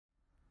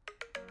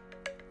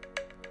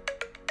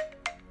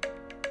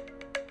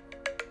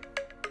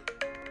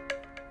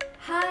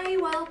Hi,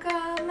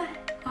 welcome!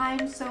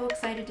 I'm so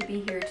excited to be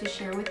here to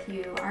share with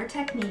you our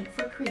technique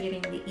for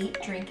creating the Eat,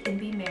 Drink, and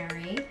Be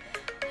Merry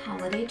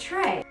holiday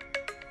tray.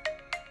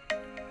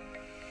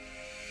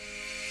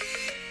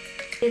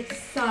 It's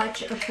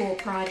such a cool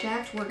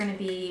project. We're going to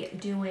be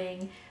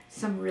doing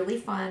some really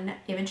fun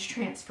image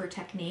transfer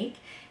technique.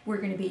 We're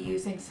going to be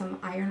using some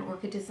Iron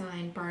Orchid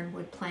Design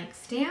Barnwood plank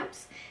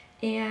stamps,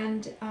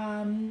 and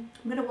I'm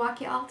going to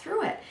walk you all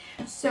through it.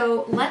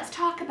 So let's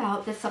talk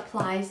about the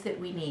supplies that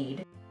we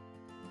need.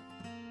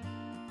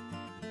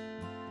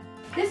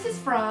 This is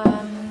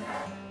from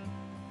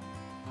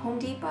Home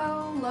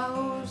Depot,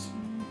 Lowe's,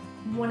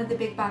 one of the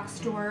big box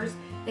stores.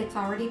 It's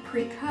already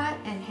pre-cut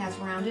and has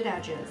rounded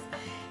edges.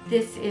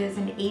 This is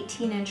an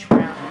 18-inch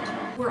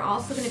round. We're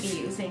also going to be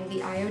using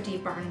the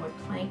IOD Barnwood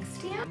plank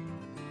stamp,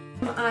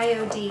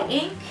 IOD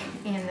ink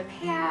and the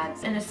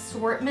pads, an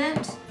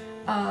assortment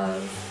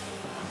of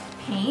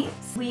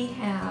paints. We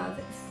have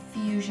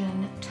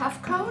Fusion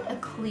Toughcoat, a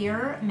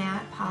clear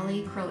matte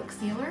polyacrylic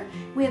sealer.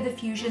 We have the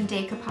Fusion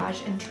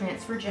Decoupage and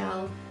Transfer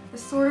Gel,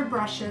 assorted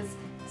brushes,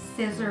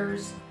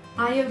 scissors,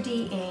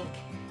 IOD ink,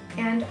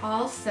 and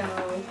also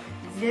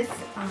this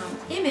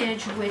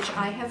image, which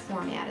I have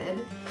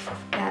formatted.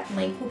 That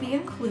link will be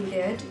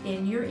included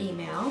in your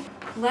email.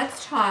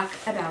 Let's talk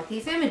about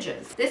these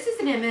images. This is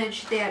an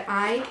image that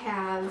I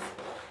have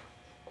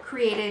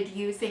created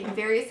using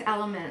various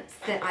elements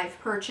that I've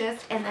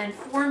purchased and then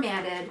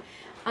formatted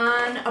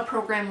on a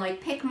program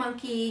like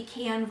PicMonkey,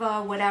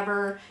 Canva,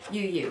 whatever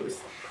you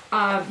use.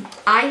 I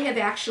have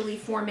actually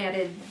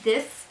formatted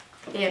this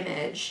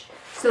image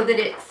so that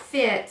it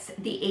fits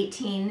the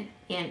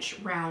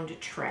 18-inch round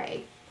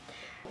tray.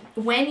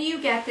 When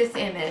you get this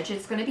image,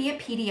 it's going to be a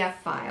PDF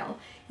file.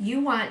 You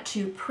want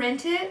to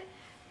print it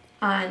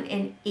on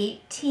an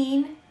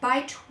 18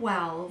 by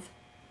 12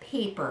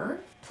 paper,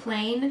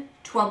 plain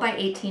 12 by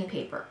 18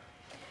 paper.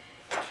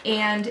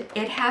 And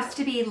it has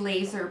to be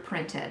laser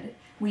printed.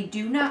 We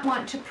do not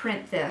want to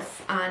print this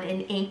on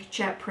an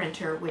inkjet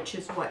printer, which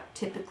is what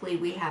typically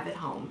we have at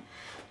home.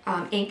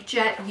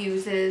 Inkjet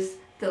uses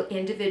the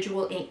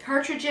individual ink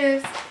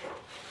cartridges.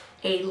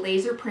 A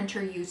laser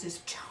printer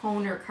uses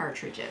toner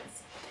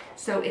cartridges.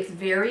 So it's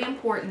very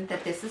important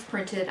that this is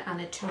printed on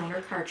a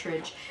toner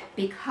cartridge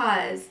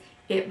because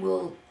it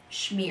will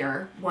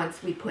smear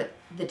once we put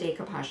the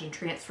decoupage and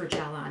transfer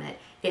gel on it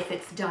if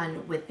it's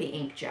done with the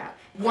inkjet.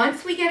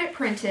 Once we get it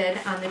printed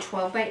on the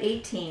 12 by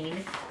 18,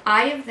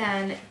 I have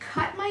then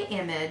cut my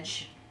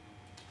image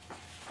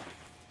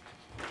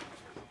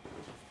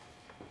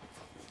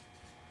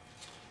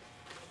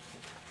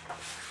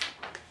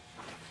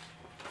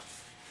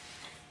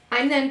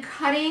I'm then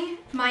cutting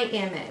my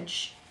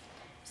image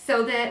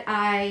so that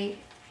I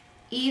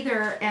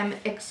either am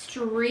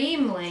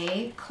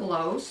extremely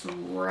close,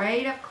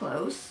 right up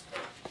close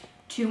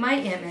to my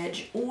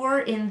image, or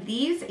in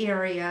these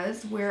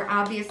areas where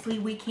obviously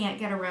we can't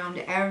get around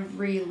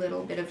every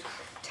little bit of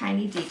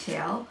tiny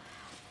detail,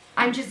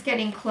 I'm just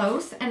getting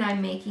close and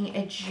I'm making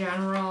a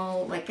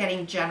general, like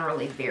getting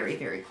generally very,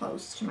 very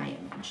close to my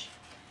image.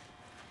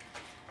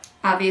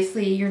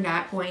 Obviously you're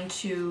not going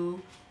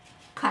to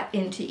cut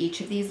into each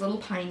of these little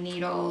pine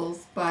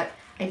needles, but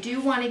I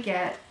do want to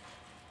get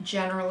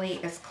generally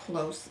as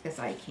close as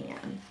I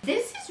can.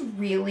 This is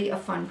really a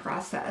fun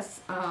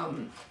process.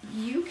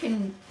 You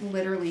can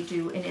literally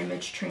do an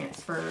image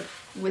transfer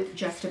with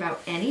just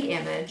about any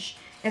image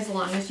as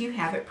long as you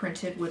have it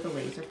printed with a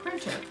laser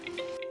printer.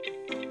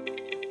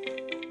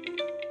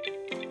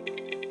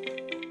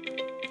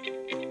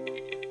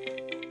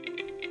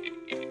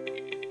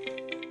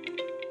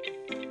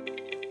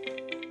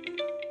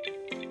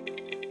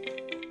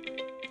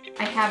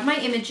 I have my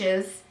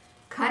images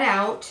cut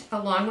out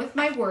along with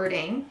my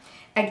wording.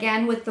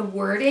 Again, with the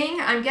wording,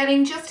 I'm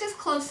getting just as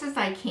close as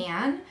I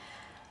can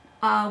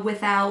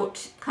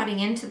without cutting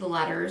into the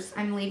letters.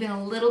 I'm leaving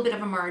a little bit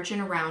of a margin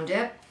around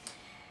it.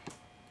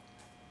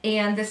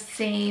 And the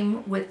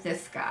same with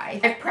this guy.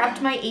 I've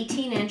prepped my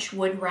 18-inch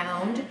wood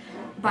round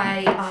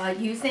by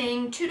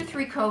using 2 to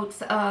 3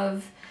 coats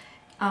of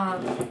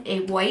a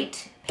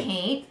white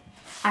paint.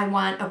 I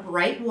want a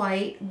bright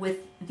white with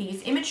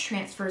these image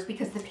transfers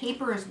because the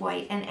paper is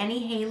white and any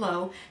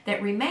halo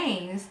that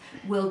remains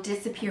will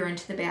disappear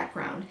into the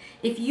background.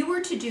 If you were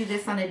to do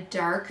this on a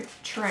dark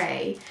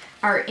tray,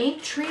 our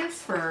ink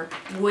transfer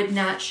would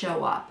not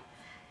show up.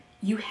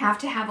 You have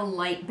to have a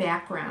light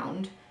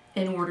background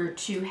in order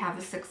to have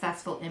a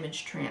successful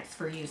image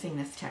transfer using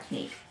this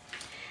technique.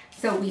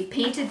 So we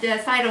painted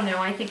this, I don't know,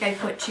 I think I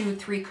put 2 or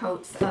 3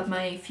 coats of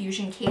my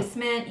Fusion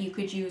Casement. You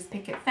could use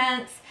Picket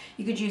Fence.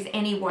 You could use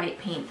any white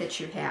paint that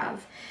you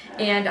have.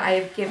 And I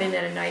have given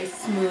it a nice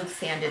smooth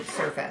sanded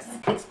surface.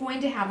 It's going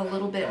to have a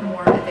little bit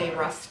more of a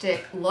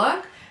rustic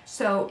look.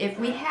 So if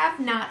we have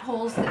knot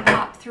holes that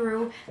pop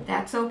through,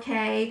 that's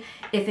okay.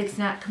 If it's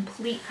not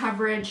complete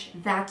coverage,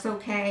 that's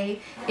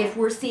okay. If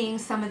we're seeing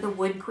some of the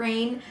wood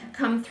grain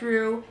come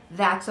through,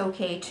 that's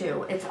okay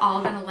too. It's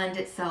all going to lend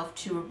itself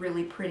to a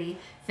really pretty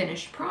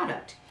finished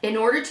product. In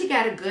order to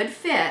get a good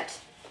fit,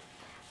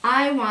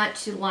 I want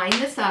to line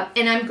this up,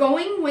 and I'm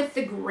going with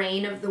the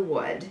grain of the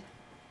wood.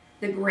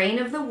 The grain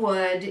of the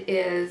wood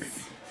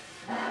is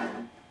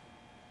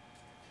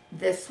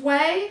this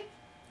way.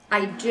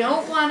 I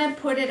don't want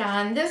to put it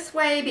on this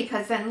way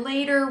because then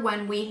later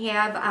when we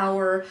have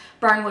our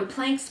Barnwood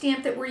plank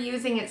stamp that we're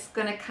using, it's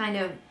going to kind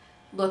of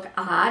look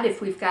odd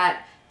if we've got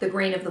the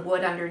grain of the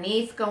wood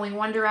underneath going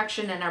one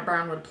direction and our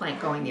Barnwood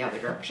plank going the other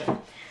direction.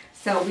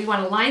 So we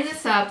want to line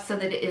this up so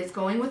that it is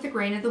going with the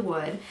grain of the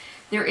wood.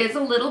 There is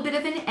a little bit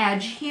of an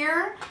edge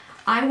here.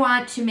 I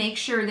want to make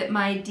sure that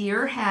my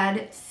deer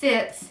head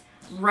sits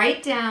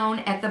right down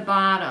at the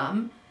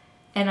bottom,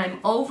 and I'm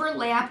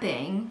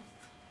overlapping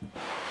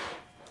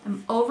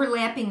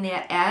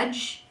that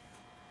edge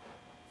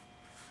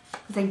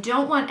because I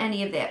don't want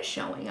any of that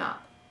showing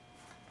up.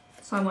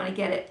 So I want to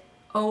get it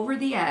over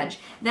the edge.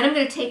 Then I'm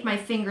going to take my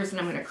fingers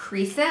and I'm going to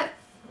crease it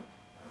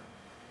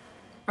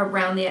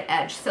around that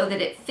edge so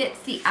that it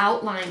fits the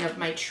outline of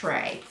my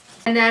tray.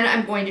 And then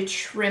I'm going to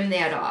trim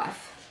that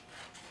off.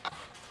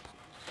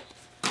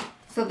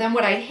 So then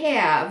what I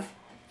have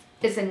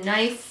is a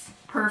nice,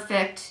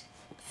 perfect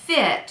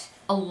fit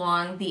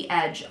along the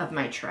edge of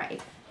my tray.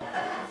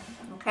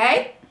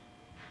 Okay?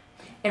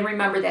 And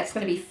remember, that's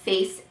going to be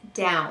face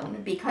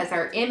down because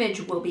our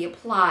image will be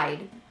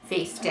applied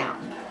face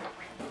down.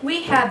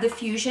 We have the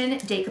Fusion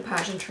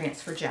Decoupage and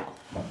Transfer Gel.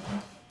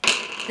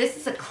 This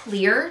is a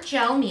clear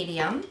gel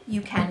medium.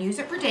 You can use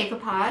it for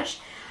decoupage.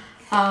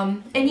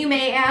 And you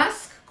may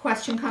ask,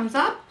 question comes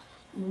up,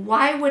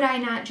 why would I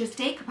not just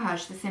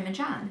decoupage this image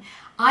on?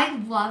 I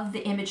love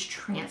the image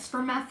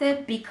transfer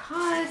method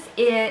because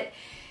it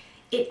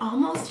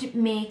almost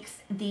makes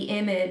the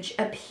image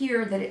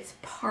appear that it's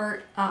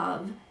part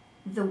of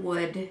the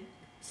wood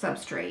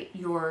substrate,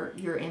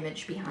 your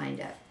image behind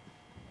it.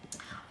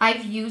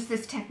 I've used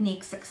this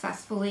technique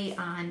successfully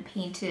on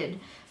painted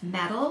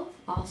metal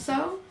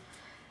also.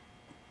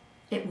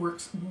 It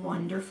works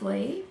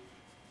wonderfully.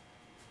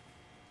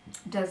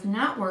 Does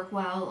not work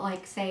well,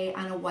 like say,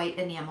 on a white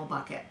enamel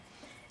bucket.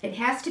 It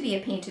has to be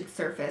a painted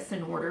surface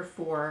in order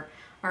for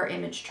our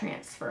image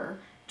transfer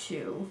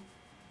to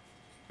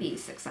be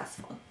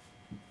successful.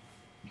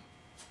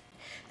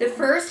 The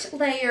first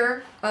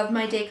layer of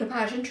my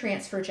decoupage and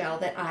transfer gel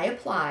that I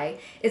apply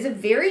is a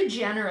very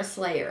generous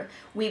layer.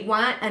 We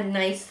want a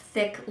nice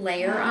thick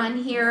layer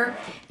on here,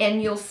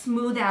 and you'll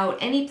smooth out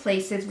any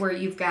places where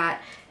you've got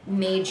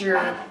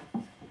major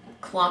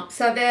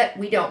clumps of it.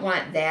 We don't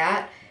want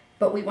that,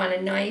 but we want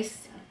a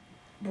nice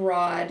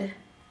broad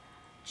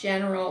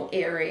general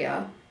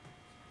area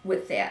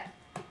with that.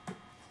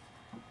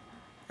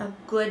 A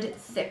good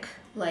thick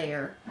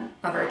layer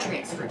of our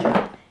transfer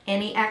gel.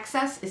 Any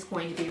excess is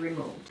going to be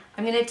removed.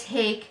 I'm going to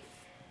take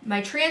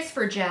my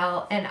transfer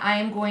gel and I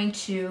am going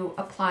to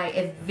apply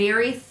a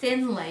very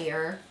thin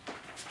layer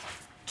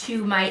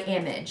to my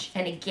image.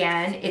 And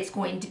again, it's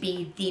going to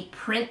be the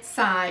print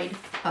side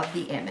of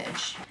the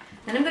image.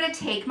 Then I'm going to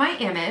take my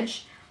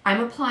image,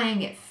 I'm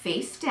applying it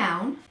face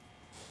down,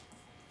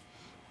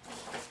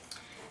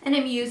 and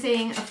I'm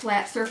using a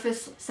flat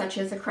surface such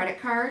as a credit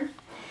card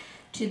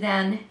to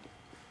then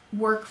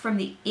work from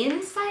the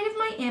inside of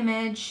my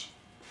image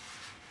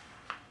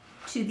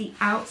to the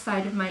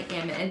outside of my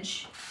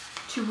image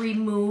to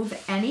remove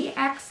any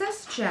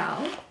excess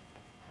gel.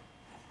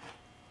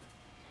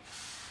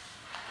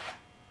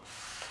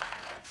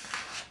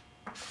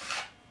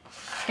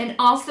 And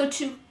also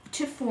to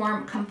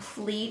form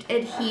complete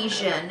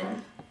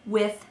adhesion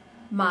with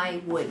my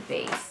wood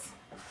base.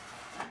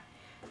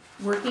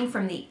 Working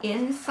from the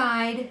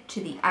inside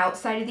to the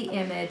outside of the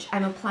image,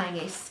 I'm applying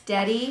a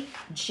steady,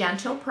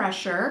 gentle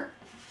pressure.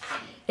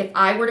 If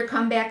I were to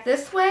come back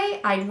this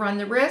way, I'd run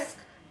the risk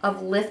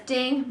of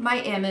lifting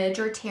my image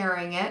or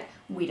tearing it.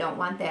 We don't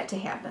want that to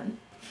happen.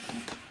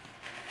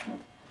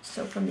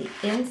 So from the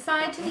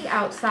inside to the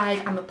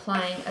outside, I'm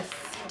applying a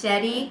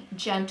steady,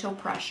 gentle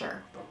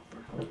pressure.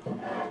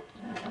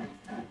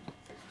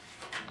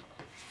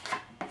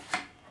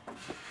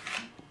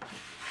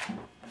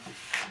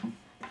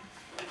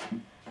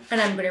 And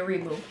I'm going to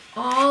remove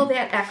all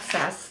that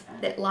excess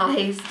that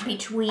lies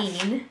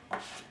between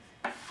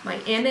my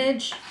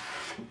image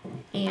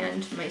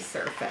and my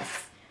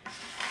surface.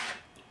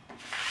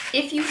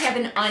 If you have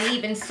an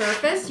uneven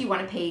surface, you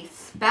want to pay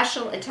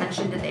special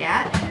attention to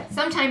that.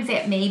 Sometimes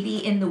that may be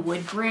in the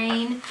wood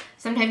grain.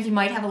 Sometimes you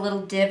might have a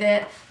little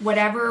divot,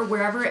 whatever,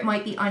 wherever it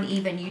might be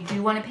uneven. You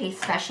do want to pay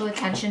special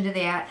attention to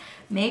that.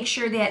 Make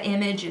sure that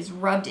image is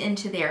rubbed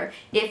into there.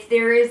 If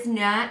there is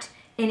not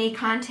any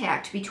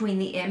contact between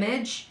the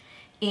image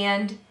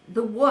and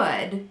the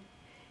wood,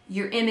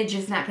 your image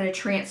is not going to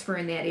transfer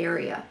in that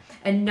area.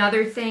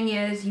 Another thing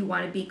is you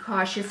want to be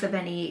cautious of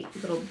any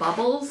little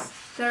bubbles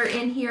that are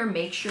in here.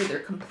 Make sure they're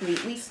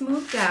completely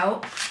smoothed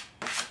out.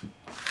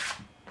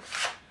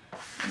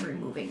 I'm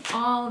removing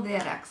all of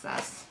that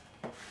excess.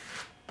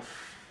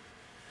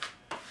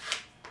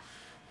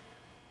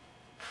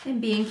 And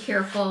being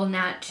careful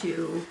not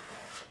to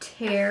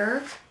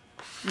tear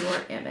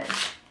your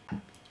image.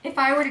 If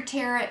I were to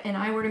tear it and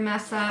I were to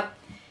mess up,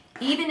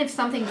 even if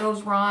something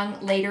goes wrong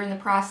later in the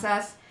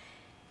process,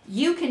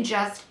 You can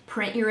just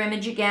print your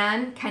image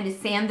again, kind of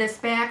sand this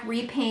back,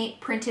 repaint,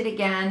 print it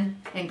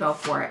again, and go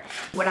for it.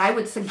 What I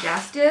would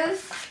suggest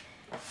is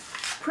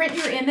print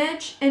your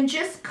image and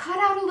just cut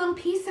out a little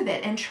piece of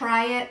it and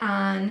try it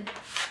on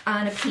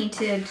a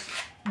painted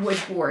wood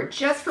board,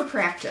 just for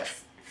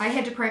practice. I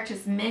had to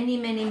practice many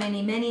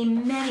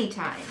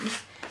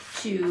times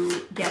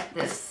to get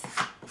this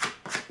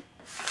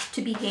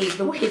to behave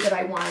the way that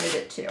I wanted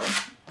it to.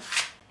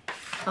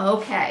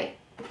 Okay.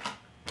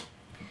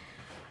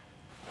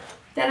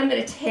 Then I'm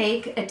going to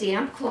take a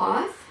damp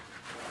cloth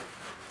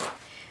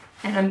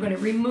and I'm going to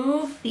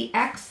remove the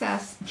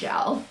excess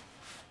gel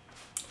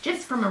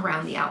just from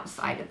around the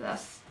outside of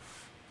this.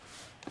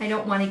 I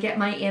don't want to get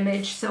my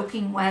image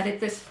soaking wet at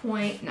this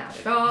point, not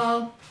at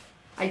all.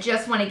 I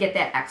just want to get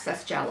that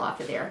excess gel off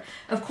of there.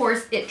 Of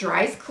course, it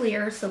dries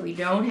clear, so we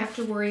don't have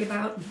to worry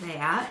about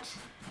that.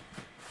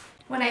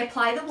 When I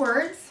apply the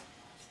words,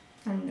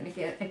 I'm going to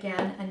get,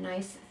 again, a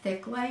nice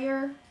thick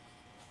layer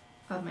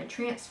of my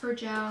transfer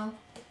gel.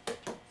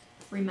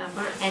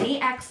 Remember,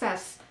 any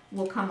excess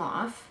will come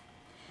off.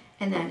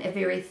 And then a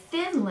very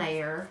thin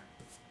layer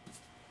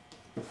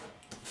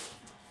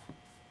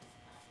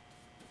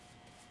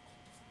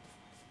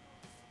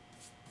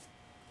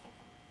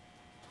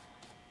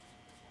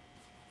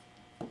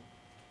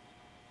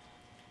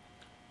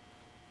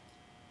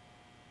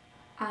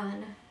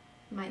on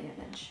my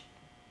image.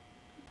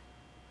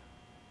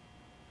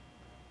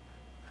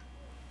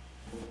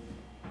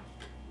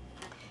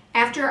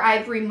 After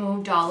I've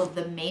removed all of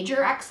the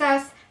major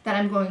excess, then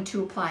I'm going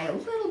to apply a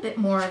little bit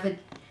more of a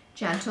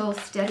gentle,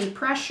 steady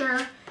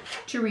pressure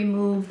to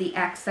remove the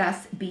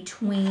excess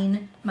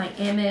between my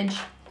image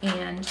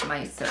and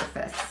my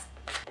surface.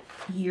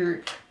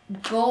 Your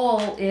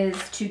goal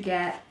is to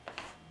get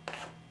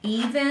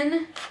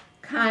even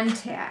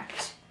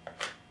contact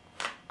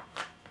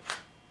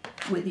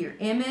with your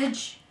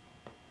image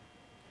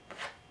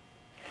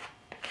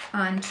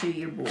onto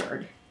your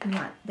board. You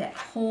want that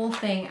whole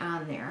thing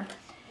on there.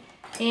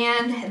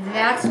 And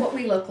that's what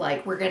we look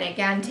like. We're going to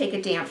again take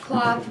a damp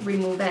cloth,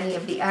 remove any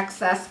of the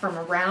excess from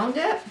around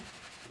it,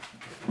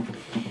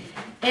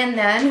 and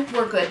then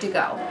we're good to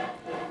go.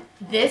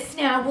 This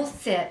now will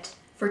sit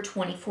for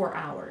 24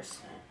 hours.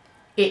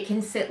 It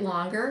can sit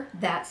longer,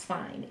 that's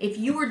fine. If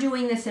you were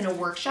doing this in a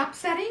workshop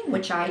setting,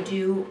 which I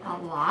do a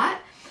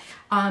lot,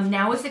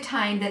 now is the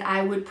time that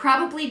I would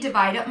probably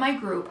divide up my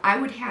group. I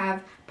would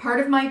have part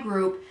of my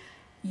group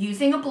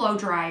using a blow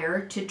dryer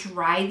to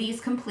dry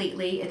these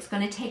completely. It's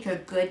going to take a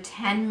good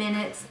 10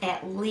 minutes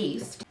at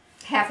least.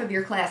 Half of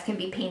your class can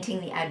be painting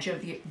the edge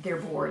of their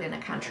board in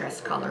a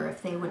contrast color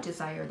if they would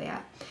desire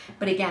that.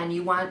 But again,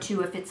 you want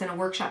to, if it's in a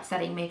workshop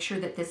setting, make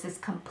sure that this is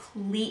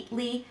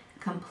completely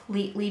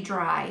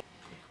dry.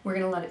 We're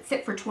going to let it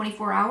sit for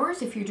 24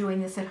 hours if you're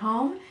doing this at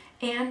home,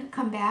 and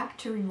come back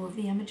to remove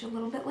the image a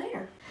little bit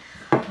later.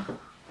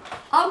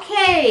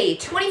 Okay,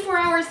 24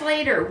 hours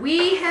later,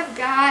 we have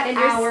got and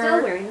you're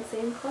still wearing the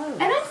same clothes.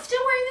 And I'm still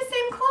wearing the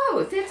same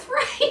clothes, that's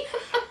right.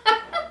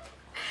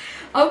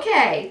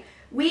 Okay,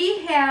 we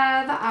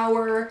have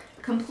our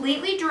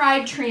completely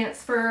dried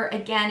transfer.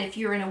 Again, if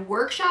you're in a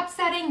workshop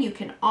setting, you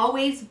can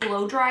always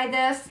blow dry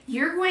this.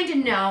 You're going to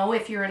know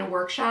if you're in a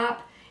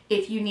workshop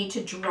if you need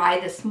to dry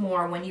this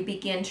more when you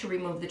begin to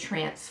remove the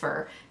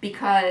transfer,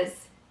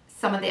 because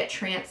some of that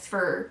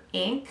transfer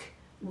ink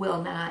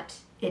will not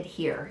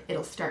adhere.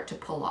 It'll start to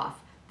pull off.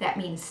 That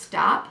means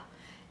stop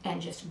and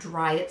just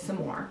dry it some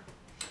more.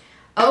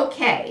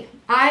 Okay,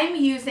 I'm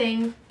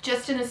using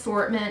just an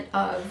assortment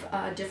of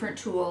different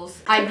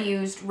tools. I've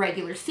used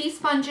regular sea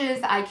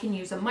sponges. I can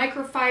use a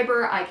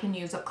microfiber. I can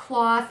use a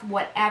cloth,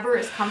 whatever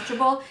is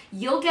comfortable.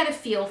 You'll get a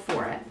feel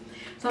for it.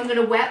 So I'm going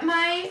to wet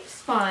my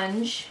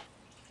sponge.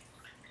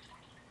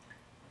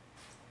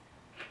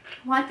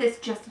 I want this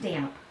just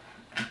damp.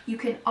 You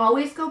can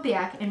always go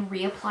back and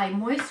reapply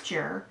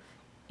moisture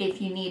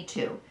if you need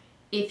to.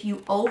 If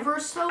you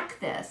over soak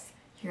this,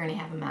 you're going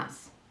to have a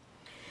mess.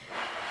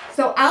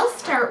 So I'll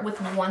start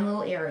with one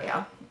little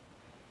area,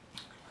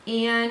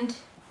 and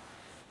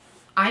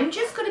I'm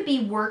just going to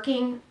be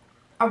working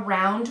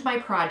around my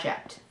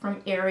project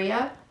from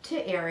area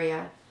to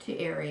area to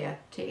area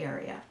to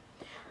area.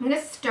 I'm going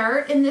to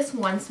start in this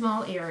one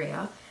small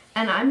area,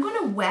 and I'm going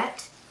to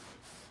wet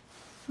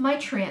my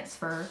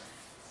transfer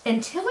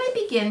until I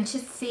begin to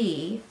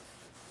see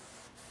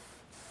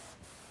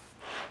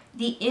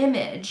the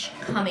image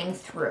coming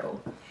through.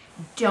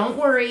 Don't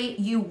worry,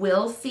 you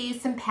will see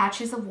some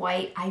patches of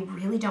white. I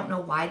really don't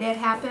know why that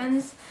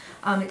happens.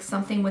 It's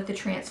something with the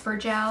transfer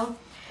gel,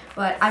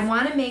 but I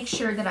want to make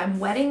sure that I'm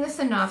wetting this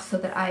enough so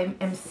that I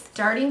am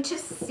starting to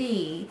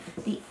see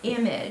the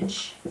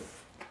image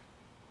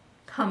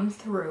come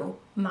through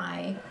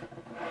my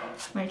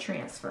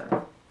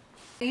transfer.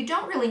 You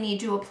don't really need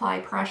to apply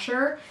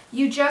pressure.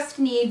 You just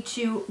need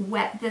to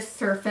wet this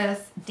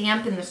surface,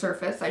 dampen the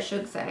surface, I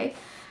should say,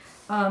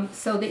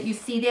 so that you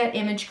see that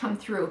image come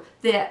through.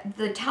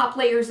 The top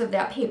layers of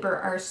that paper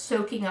are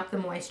soaking up the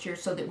moisture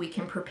so that we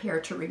can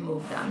prepare to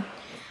remove them.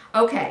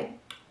 Okay,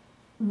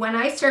 when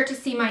I start to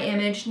see my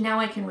image, now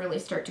I can really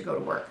start to go to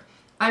work.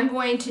 I'm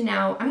going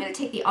to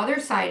take the other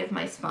side of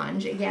my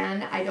sponge.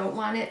 Again, I don't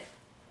want it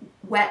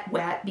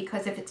wet,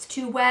 because if it's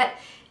too wet,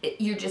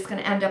 you're just going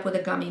to end up with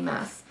a gummy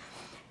mess.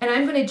 And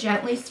I'm going to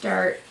gently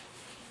start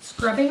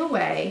scrubbing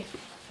away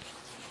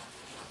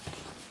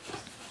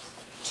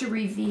to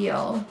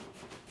reveal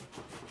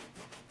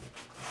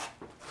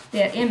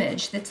that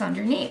image that's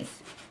underneath.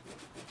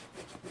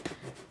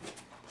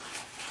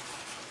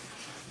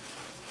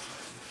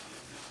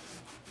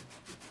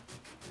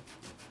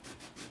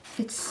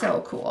 It's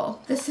so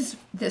cool. This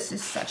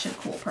is such a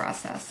cool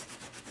process.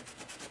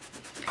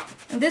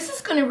 And this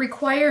is going to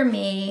require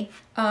me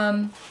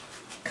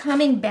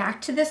coming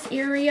back to this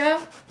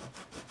area.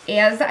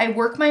 As I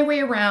work my way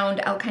around,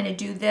 I'll kind of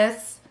do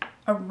this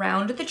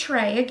around the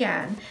tray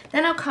again.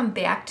 Then I'll come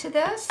back to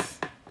this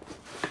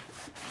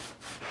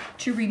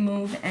to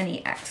remove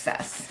any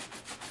excess.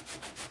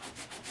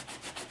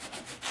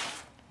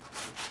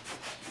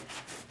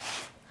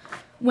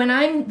 When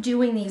I'm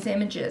doing these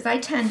images, I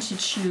tend to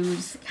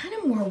choose kind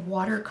of more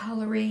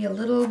watercolory, a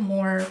little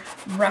more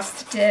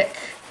rustic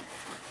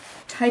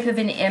type of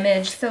an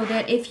image, so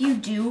that if you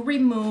do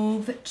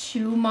remove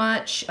too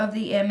much of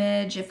the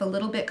image, if a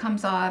little bit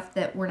comes off,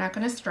 that we're not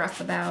going to stress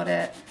about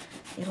it.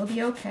 It'll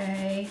be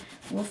okay.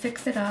 We'll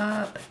fix it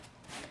up.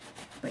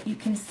 But you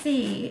can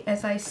see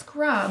as I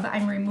scrub,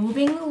 I'm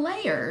removing the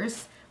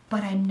layers,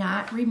 but I'm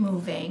not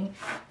removing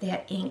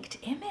that inked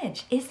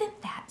image.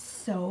 Isn't that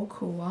so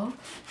cool?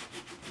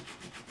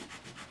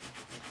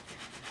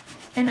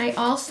 And I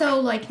also,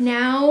 like,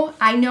 now,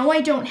 I know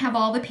I don't have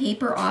all the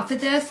paper off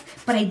of this,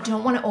 but I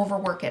don't want to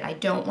overwork it. I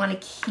don't want to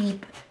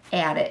keep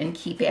at it and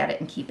keep at it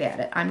and keep at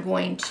it. I'm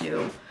going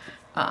to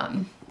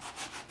kind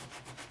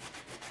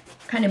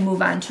of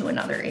move on to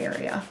another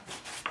area.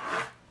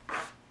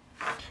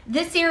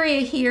 This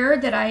area here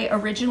that I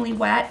originally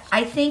wet,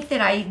 I think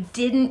that I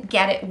didn't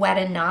get it wet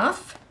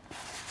enough.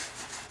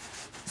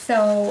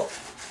 So,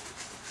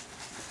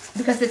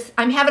 because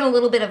I'm having a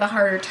little bit of a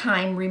harder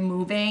time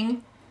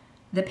removing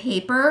the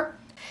paper,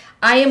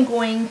 I am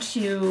going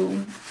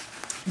to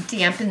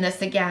dampen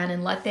this again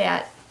and let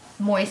that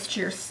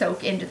moisture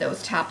soak into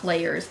those top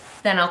layers.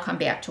 Then I'll come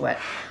back to it.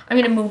 I'm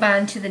going to move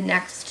on to the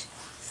next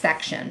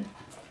section.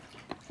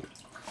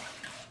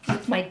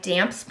 With my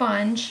damp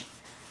sponge,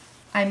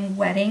 I'm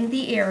wetting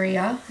the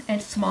area,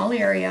 and small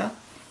area,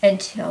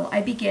 until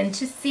I begin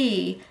to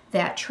see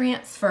that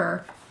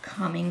transfer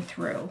coming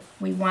through.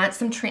 We want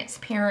some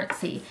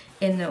transparency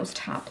in those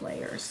top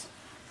layers.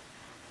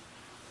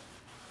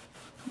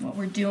 What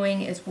we're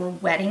doing is we're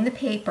wetting the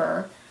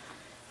paper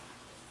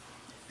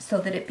so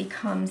that it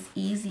becomes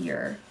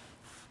easier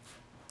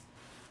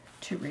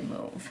to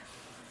remove.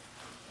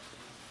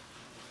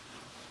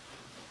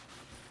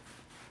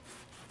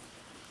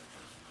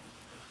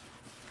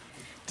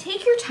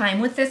 Take your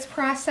time with this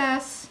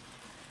process.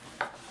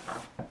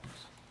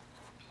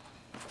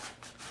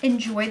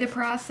 Enjoy the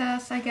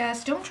process, I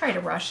guess. Don't try to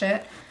rush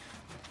it.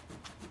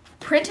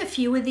 Print a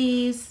few of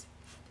these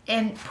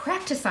and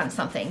practice on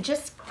something.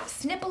 Just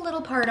snip a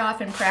little part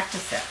off and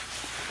practice it.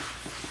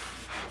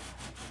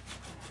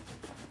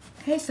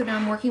 Okay, so now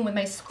I'm working with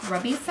my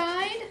scrubby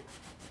side,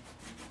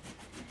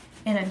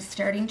 and I'm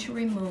starting to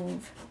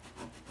remove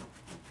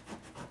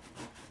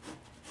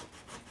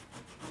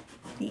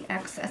the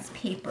excess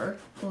paper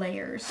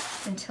layers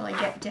until I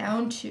get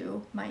down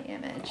to my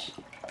image.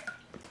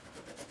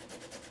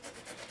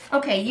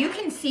 Okay, you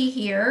can see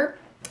here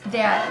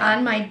that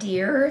on my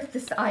deer,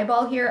 this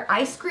eyeball here,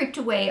 I scraped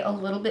away a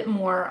little bit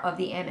more of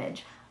the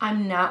image.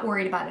 I'm not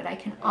worried about it. I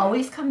can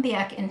always come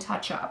back and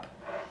touch up.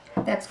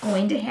 That's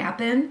going to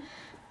happen.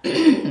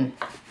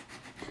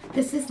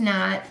 This is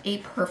not a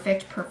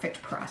perfect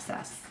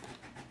process,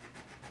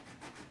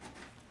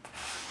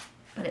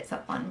 but it's a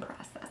fun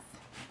process.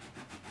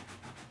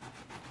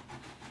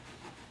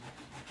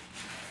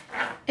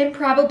 And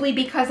probably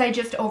because I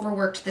just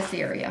overworked this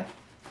area.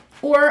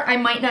 Or I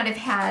might not have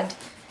had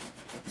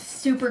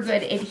super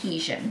good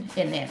adhesion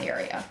in that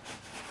area.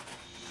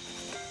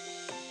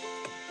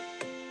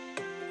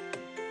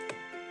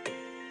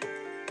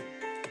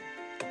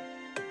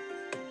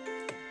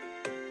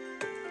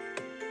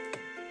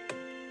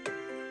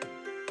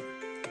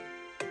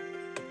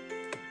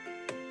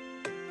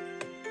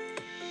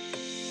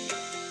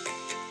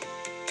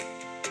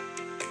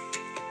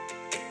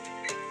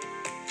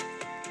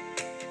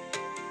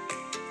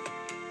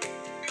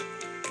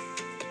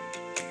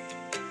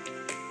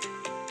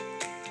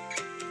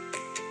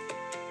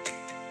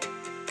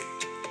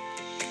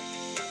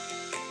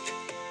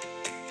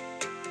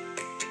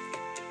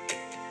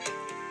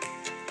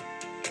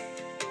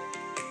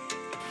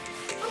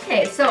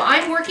 Okay, so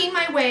I'm working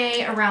my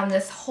way around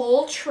this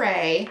whole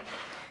tray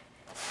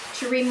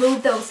to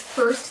remove those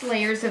first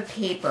layers of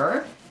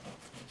paper.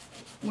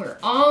 We're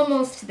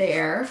almost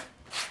there.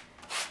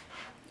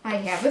 I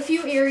have a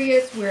few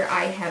areas where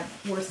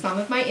where some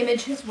of my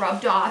image has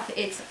rubbed off.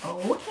 It's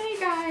okay,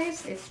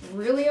 guys. It's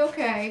really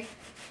okay.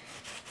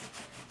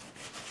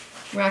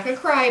 We're not gonna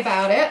cry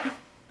about it.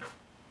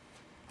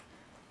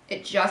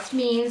 It just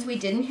means we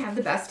didn't have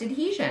the best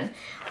adhesion.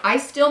 I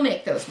still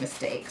make those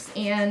mistakes.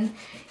 And,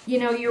 you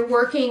know, you're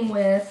working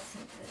with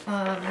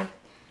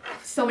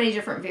so many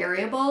different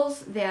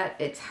variables that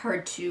it's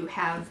hard to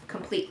have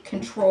complete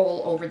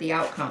control over the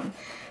outcome.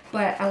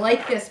 But I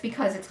like this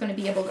because it's going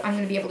to be able, I'm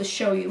going to be able to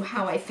show you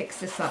how I fix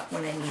this up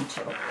when I need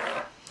to.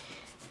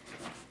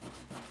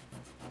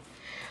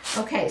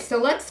 Okay, so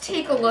let's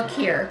take a look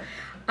here.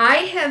 I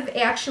have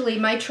actually,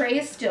 my tray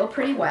is still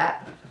pretty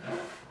wet.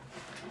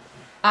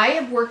 I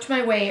have worked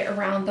my way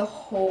around the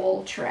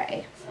whole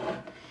tray.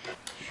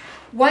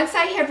 Once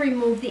I have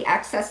removed the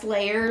excess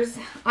layers,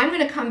 I'm going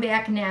to come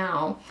back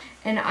now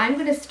and I'm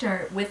going to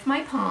start with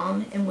my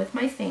palm and with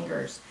my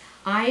fingers.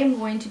 I am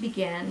going to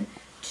begin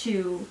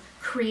to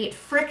create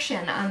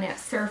friction on that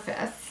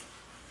surface.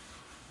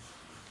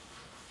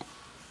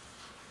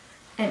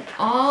 And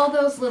all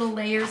those little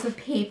layers of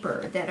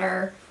paper that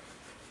are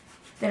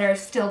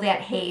still that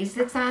haze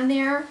that's on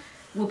there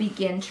will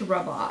begin to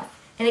rub off.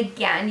 And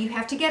again, you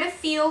have to get a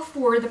feel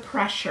for the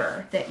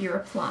pressure that you're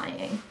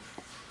applying.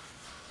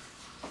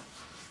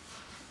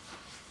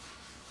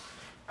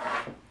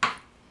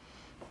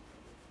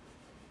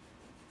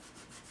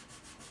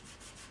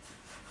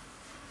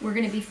 We're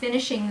going to be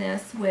finishing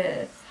this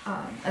with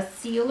a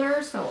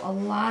sealer, so a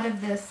lot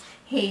of this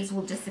haze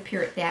will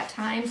disappear at that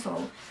time.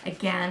 So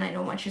again, I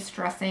don't want you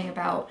stressing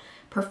about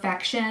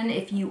perfection.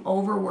 If you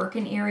overwork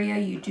an area,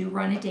 you do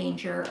run a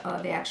danger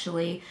of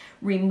actually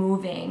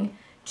removing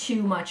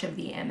too much of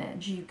the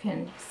image. You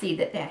can see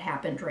that that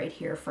happened right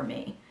here for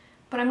me.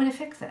 But I'm going to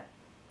fix it.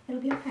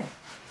 It'll be okay.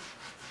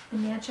 The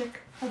magic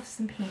of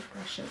some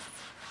paintbrushes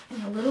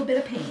and a little bit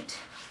of paint.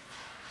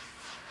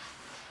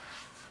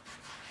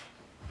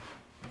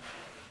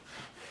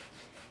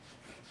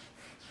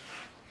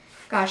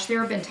 Gosh, there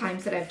have been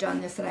times that I've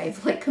done this that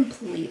I've like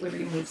completely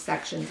removed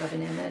sections of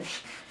an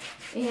image,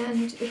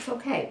 and it's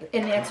okay.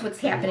 And that's what's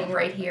happening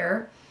right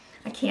here.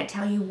 I can't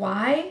tell you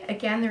why.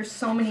 Again, there's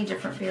so many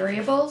different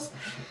variables.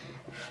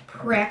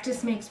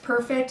 Practice makes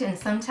perfect, and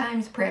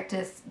sometimes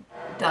practice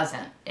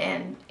doesn't,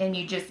 and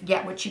you just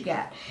get what you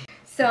get.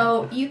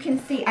 So you can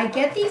see I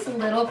get these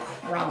little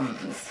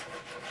crumbs,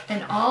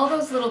 and all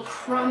those little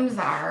crumbs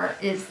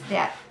is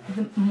that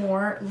the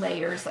more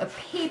layers of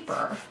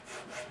paper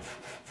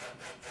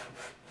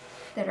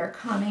that are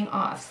coming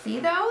off. See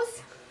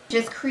those?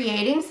 Just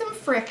creating some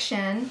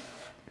friction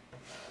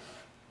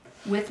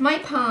with my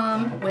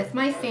palm, with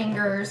my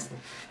fingers,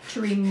 to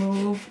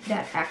remove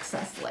that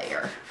excess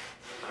layer.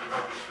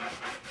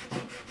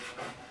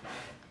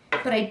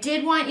 But I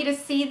did want you to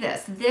see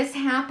this. This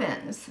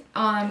happens.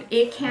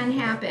 It can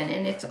happen,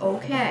 and it's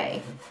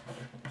okay.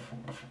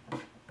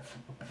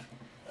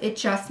 It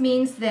just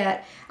means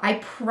that I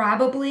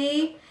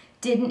probably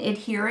didn't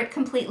adhere it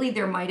completely.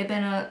 There might have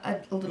been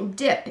a little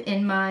dip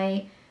in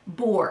my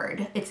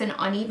board. It's an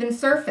uneven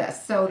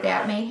surface, so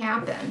that may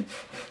happen.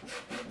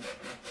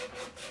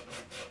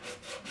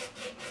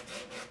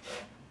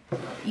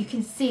 You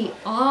can see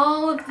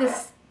all of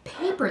this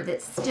paper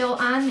that's still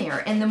on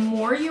there, and the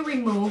more you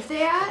remove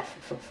that,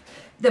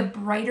 the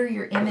brighter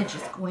your image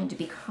is going to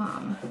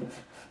become.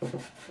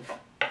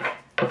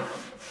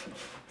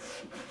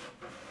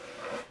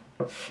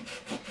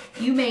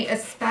 You may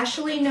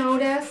especially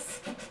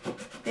notice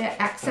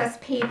the excess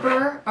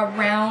paper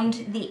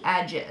around the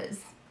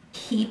edges.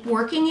 Keep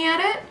working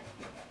at it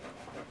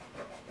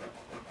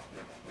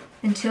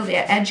until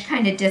that edge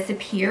kind of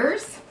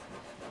disappears.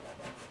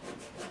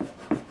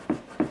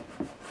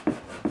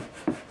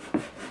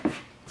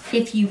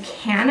 If you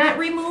cannot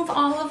remove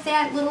all of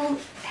that little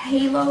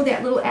halo,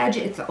 that little edge,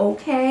 it's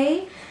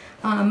okay.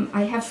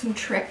 I have some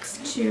tricks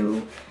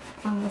to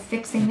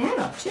fixing that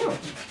up too.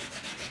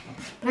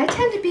 But I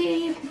tend to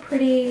be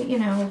pretty, you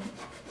know,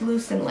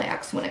 loose and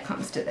lax when it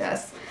comes to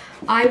this.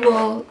 I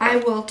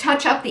will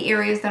touch up the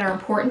areas that are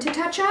important to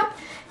touch up,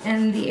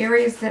 and the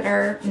areas that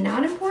are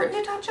not important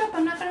to touch up,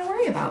 I'm not going to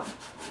worry about.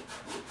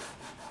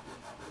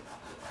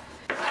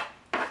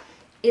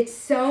 It's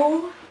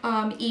so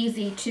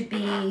easy to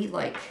be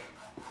like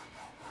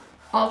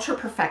ultra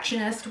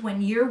perfectionist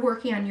when you're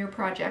working on your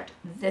project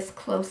this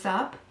close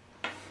up.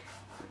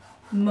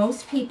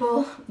 Most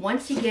people,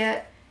 once you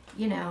get,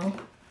 you know,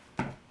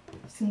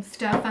 some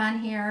stuff on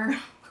here,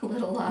 a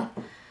little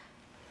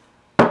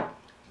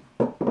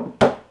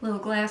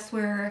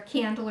glassware, a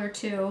candle or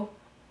two,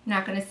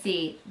 not going to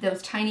see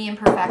those tiny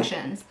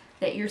imperfections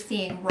that you're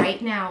seeing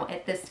right now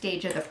at this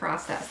stage of the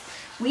process.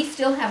 We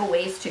still have a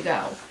ways to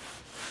go.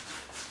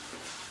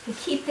 So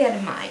keep that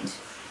in mind.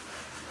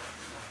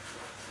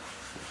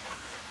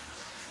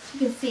 You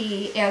can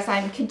see as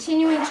I'm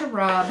continuing to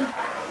rub,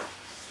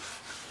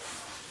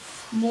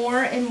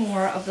 more and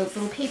more of those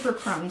little paper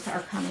crumbs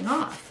are coming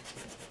off.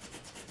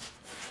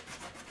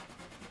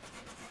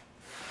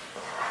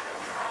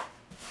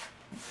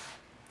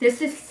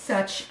 This is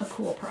such a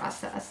cool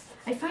process.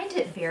 I find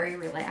it very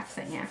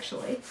relaxing,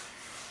 actually.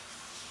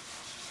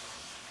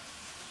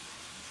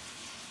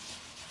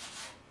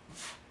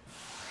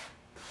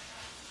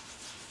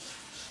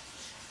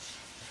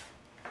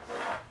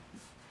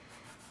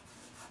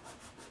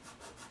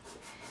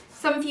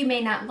 Some of you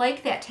may not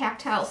like that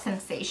tactile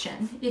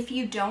sensation. If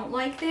you don't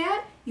like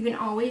that, you can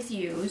always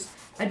use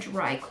a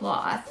dry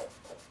cloth.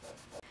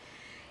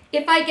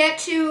 If I get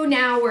to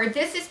now where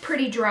this is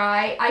pretty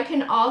dry, I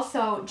can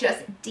also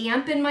just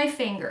dampen my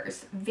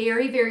fingers,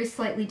 very, very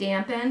slightly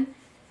dampen,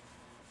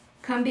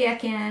 come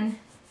back in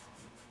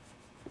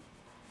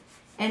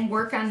and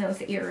work on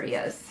those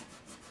areas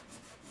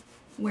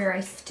where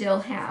I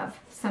still have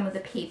some of the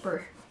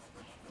paper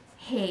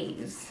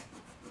haze.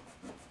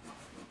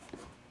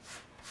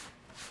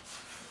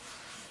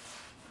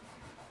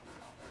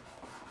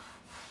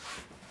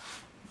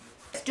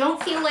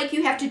 Don't feel like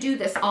you have to do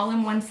this all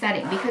in one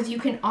setting, because you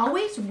can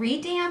always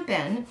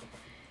redampen.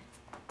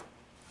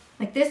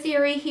 Like this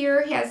area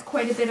here has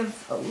quite a bit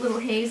of a little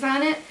haze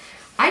on it.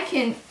 I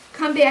can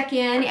come back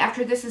in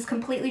after this is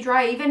completely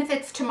dry, even if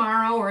it's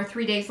tomorrow or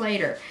 3 days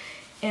later,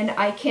 and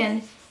I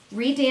can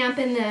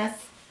redampen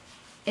this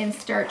and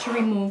start to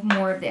remove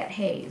more of that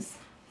haze.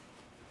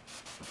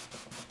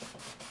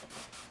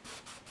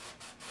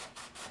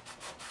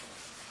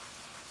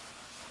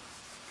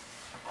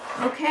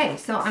 Okay,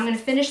 so I'm going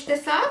to finish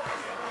this up.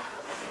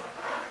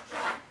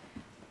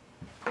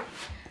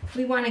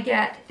 We want to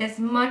get as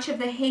much of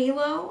the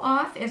halo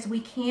off as we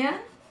can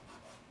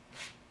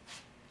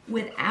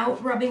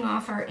without rubbing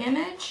off our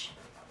image.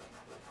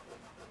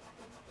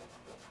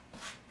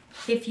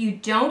 If you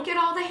don't get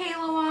all the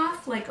halo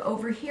off, like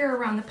over here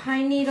around the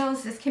pine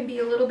needles, this can be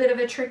a little bit of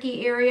a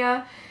tricky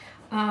area.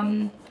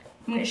 I'm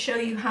going to show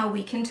you how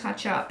we can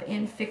touch up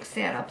and fix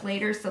that up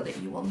later so that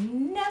you will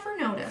never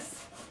notice.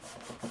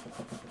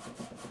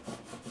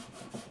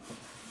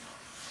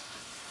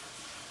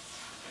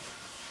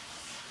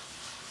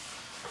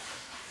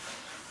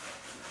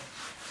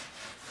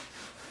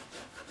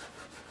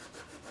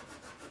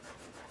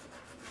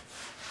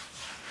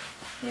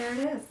 There it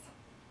is.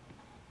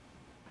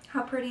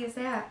 How pretty is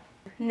that?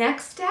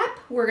 Next step,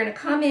 we're going to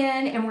come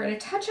in and we're going to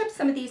touch up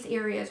some of these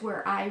areas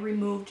where I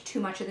removed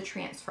too much of the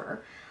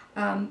transfer.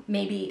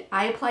 Maybe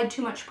I applied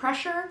too much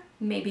pressure,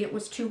 maybe it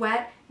was too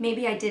wet,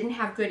 maybe I didn't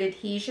have good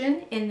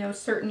adhesion in those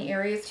certain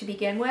areas to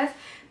begin with,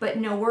 but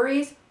no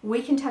worries,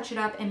 we can touch it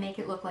up and make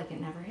it look like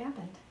it never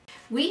happened.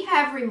 We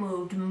have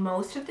removed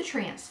most of the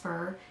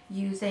transfer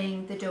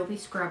using the Adobe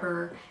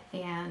scrubber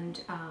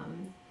and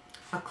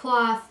a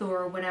cloth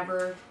or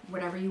whatever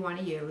you want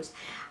to use.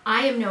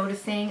 I am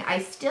noticing I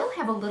still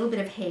have a little bit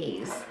of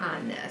haze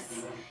on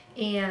this,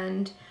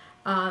 and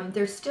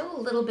there's still a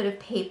little bit of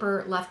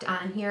paper left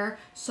on here.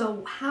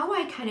 So how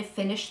I kind of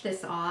finish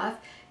this off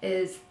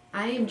is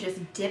I am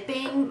just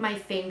dipping my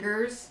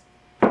fingers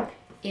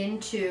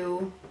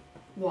into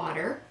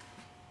water,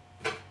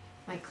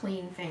 my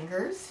clean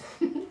fingers,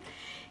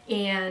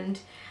 and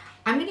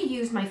I'm going to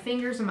use my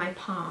fingers and my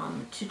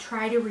palm to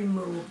try to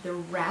remove the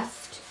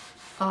rest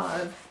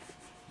of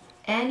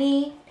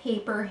any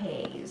paper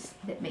haze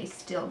that may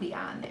still be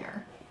on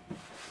there.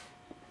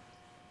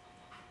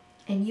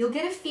 And you'll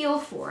get a feel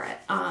for it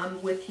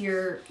with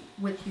your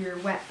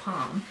wet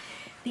palm.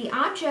 The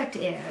object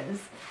is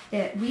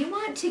that we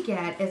want to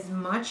get as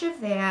much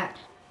of that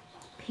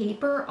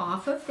paper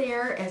off of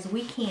there as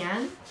we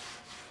can,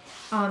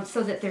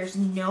 so that there's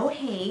no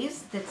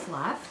haze that's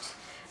left.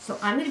 So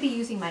I'm going to be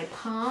using my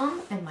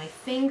palm and my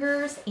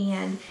fingers,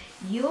 and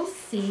you'll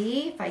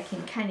see, if I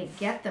can kind of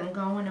get them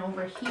going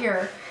over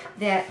here,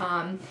 that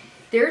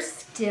there's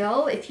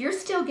still, if you're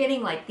still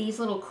getting like these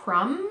little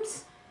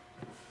crumbs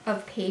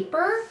of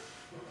paper,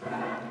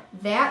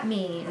 that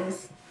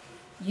means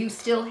you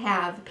still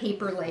have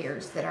paper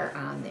layers that are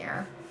on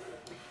there.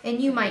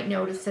 And you might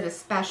notice it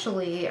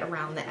especially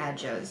around the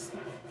edges.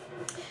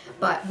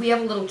 But we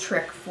have a little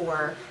trick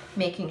for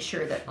making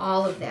sure that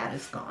all of that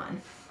is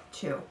gone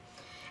too.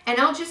 And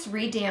I'll just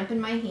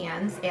re-dampen my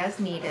hands as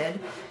needed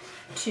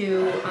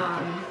to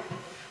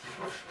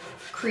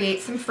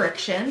create some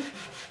friction.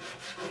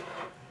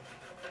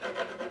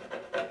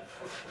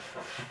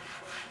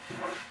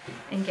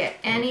 And get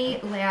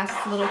any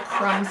last little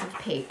crumbs of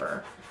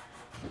paper.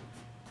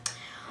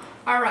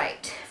 All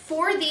right,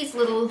 for these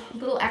little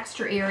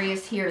extra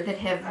areas here that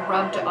have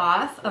rubbed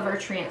off of our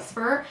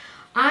transfer,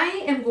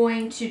 I am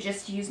going to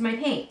just use my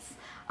paints.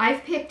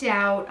 I've picked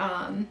out,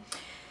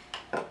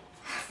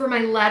 for my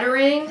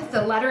lettering,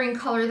 the lettering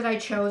color that I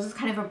chose is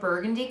kind of a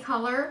burgundy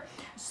color.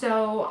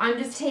 So I'm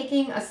just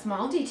taking a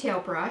small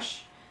detail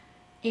brush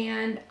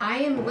and I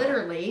am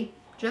literally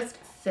just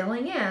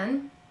filling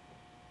in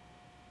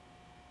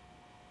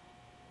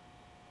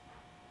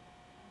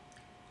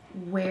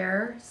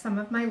where some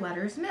of my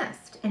letters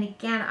missed. And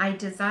again, I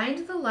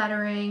designed the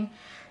lettering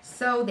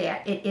so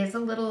that it is a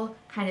little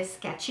kind of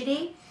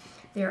sketchy.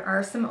 There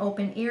are some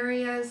open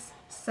areas,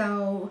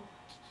 so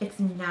it's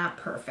not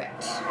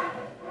perfect.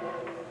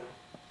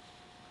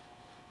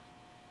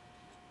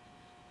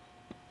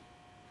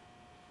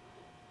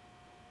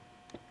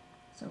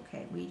 It's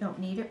okay, we don't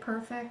need it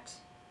perfect.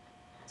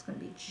 It's going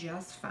to be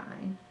just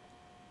fine.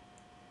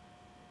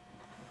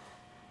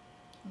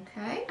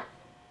 Okay.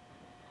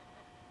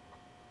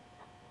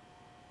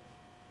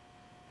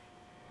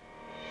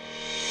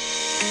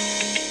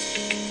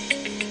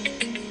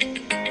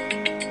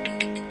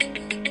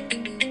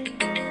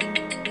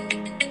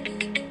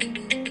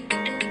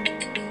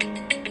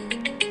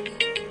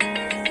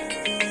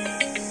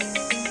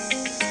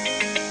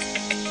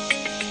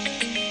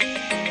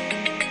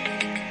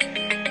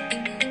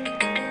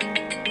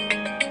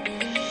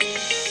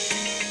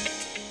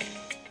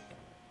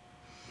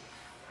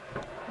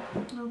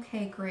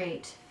 Okay,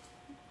 great.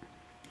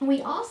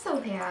 We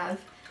also have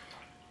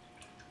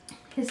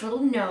his little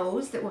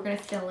nose that we're going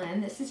to fill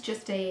in. This is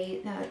just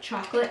a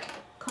chocolate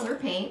color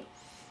paint.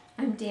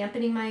 I'm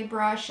dampening my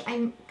brush.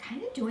 I'm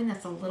kind of doing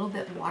this a little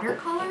bit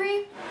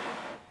watercolory.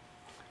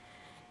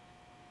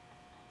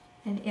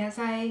 And as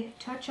I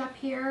touch up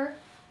here,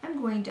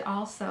 I'm going to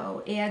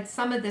also add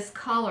some of this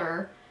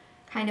color,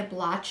 kind of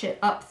blotch it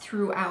up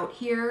throughout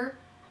here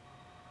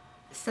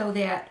so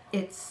that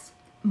it's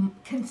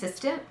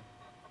consistent.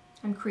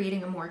 I'm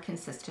creating a more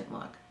consistent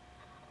look.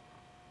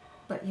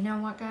 But you know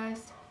what,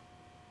 guys?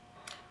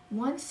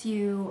 Once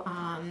you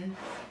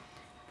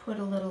put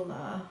a little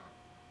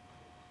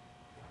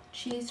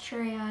cheese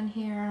tray on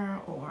here,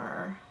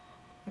 or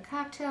a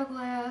cocktail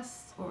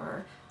glass,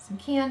 or some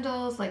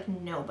candles, like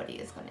nobody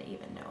is going to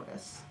even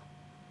notice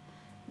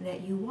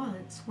that you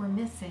once were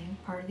missing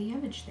part of the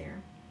image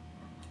there.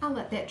 I'll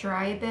let that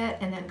dry a bit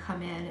and then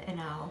come in and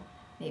I'll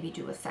maybe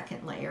do a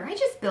second layer. I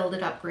just build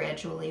it up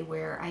gradually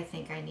where I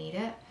think I need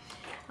it.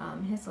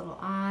 His little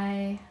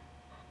eye.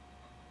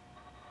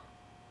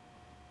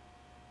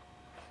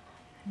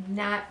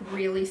 Not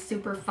really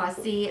super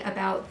fussy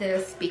about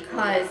this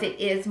because it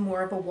is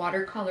more of a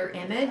watercolor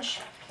image,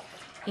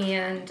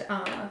 and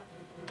I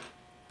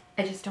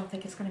just don't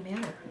think it's going to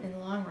matter in the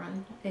long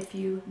run if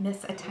you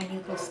miss a tiny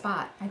little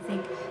spot. I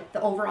think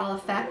the overall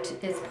effect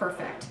is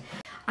perfect.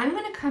 I'm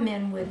going to come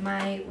in with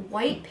my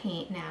white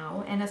paint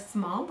now and a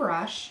small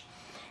brush,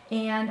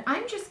 and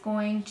I'm just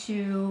going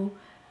to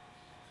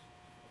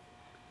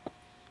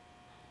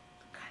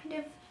kind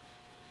of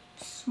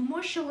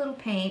smush a little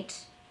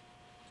paint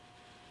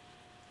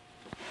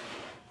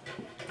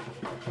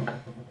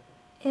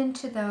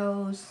into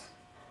those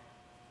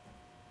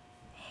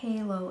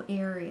halo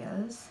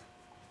areas,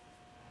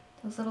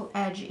 those little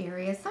edge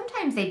areas.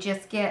 Sometimes they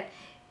just get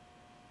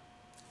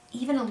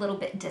even a little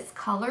bit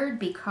discolored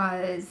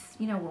because,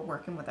 you know, we're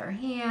working with our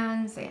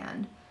hands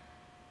and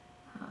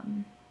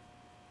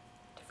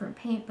different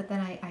paint, but then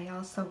I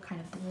also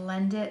kind of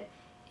blend it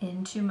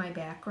into my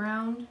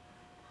background.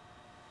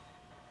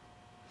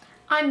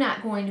 I'm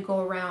not going to go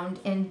around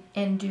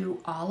and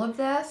do all of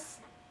this,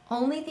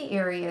 only the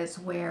areas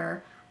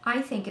where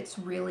I think it's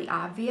really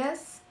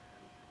obvious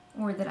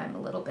or that I'm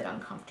a little bit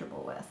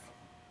uncomfortable with.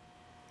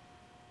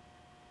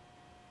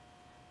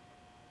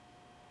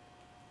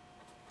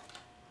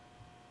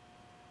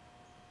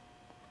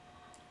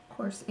 Of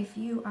course, if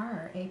you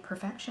are a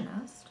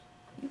perfectionist,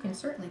 you can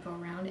certainly go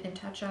around and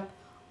touch up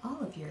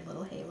all of your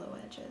little halo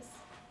edges.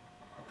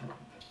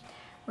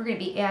 We're going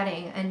to be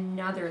adding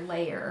another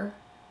layer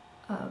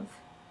of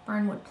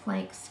Barnwood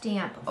plank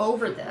stamp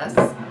over this.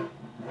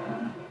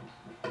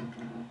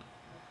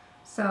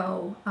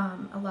 So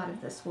a lot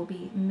of this will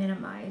be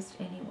minimized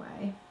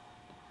anyway.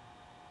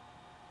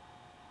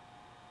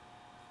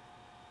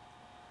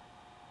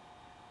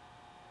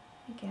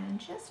 Again,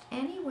 just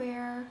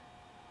anywhere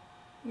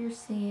you're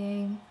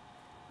seeing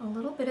a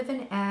little bit of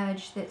an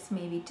edge that's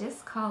maybe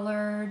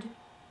discolored,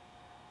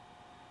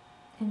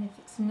 and if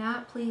it's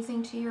not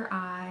pleasing to your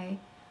eye,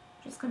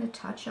 I'm just going to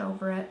touch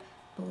over it,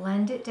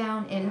 blend it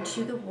down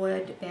into the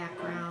wood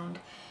background,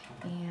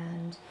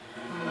 and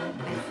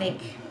I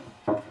think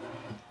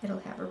it'll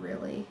have a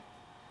really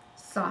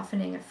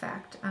softening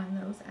effect on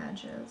those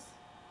edges.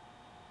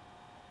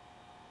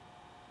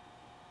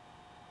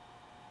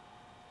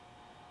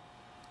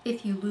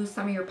 If you lose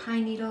some of your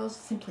pine needles,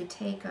 simply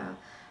take a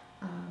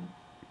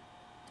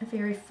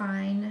very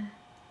fine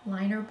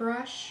liner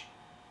brush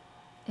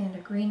and a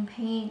green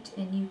paint,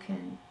 and you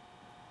can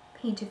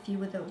paint a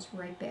few of those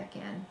right back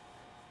in.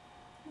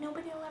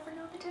 Nobody will ever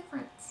know the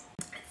difference.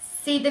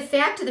 See, the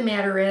fact of the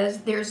matter is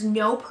there's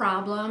no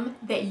problem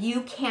that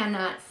you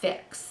cannot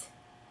fix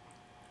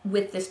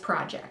with this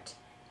project.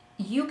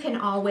 You can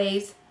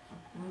always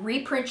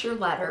reprint your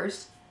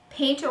letters,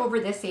 paint over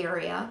this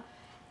area,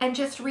 and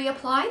just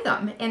reapply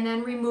them and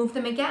then remove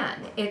them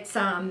again. It's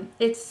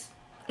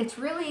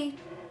really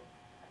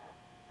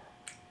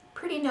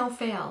pretty no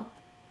fail.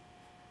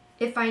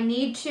 If I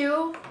need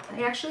to,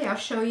 actually I'll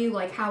show you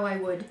like how I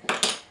would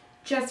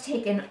just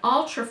take an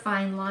ultra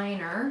fine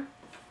liner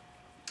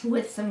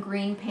with some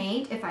green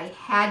paint if I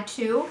had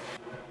to.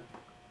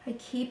 I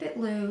keep it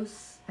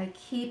loose, I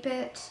keep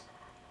it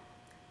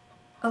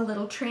a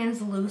little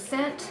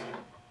translucent.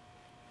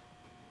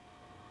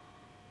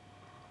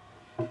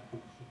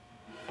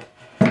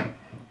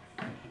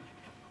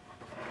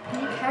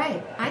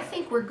 Okay, I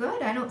think we're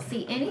good. I don't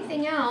see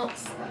anything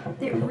else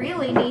that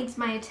really needs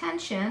my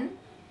attention.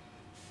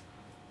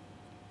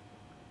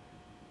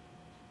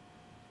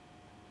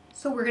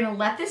 So we're going to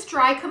let this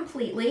dry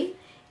completely,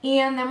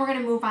 and then we're going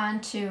to move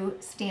on to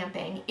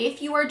stamping.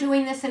 If you are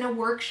doing this in a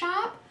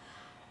workshop,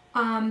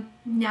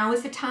 now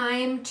is the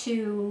time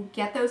to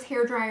get those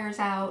hair dryers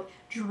out,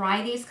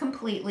 dry these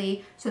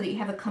completely so that you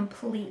have a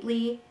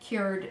completely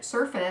cured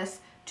surface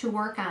to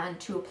work on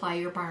to apply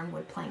your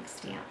Barnwood plank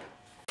stamp.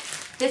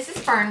 This is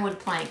Barnwood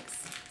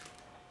planks,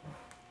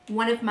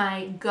 one of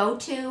my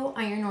go-to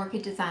Iron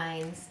Orchid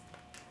Designs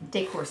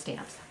decor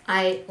stamps.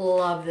 I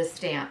love this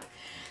stamp.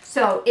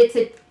 So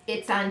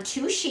it's on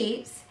 2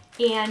 sheets,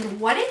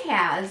 and what it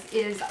has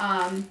is,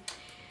 I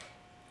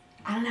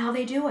don't know how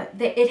they do it.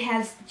 It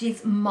has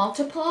these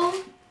multiple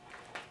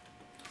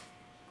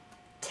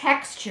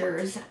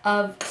textures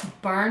of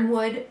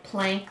Barnwood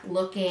plank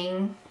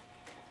looking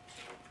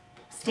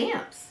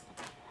stamps.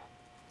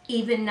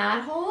 Even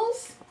knot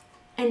holes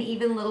and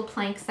even little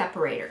plank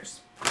separators.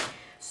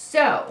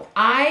 So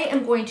I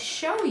am going to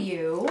show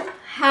you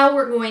how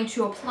we're going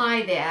to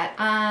apply that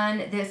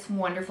on this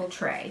wonderful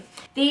tray.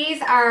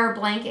 These are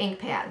blank ink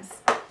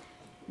pads.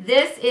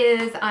 This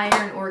is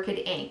Iron Orchid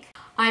ink.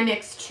 I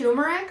mixed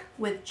turmeric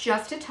with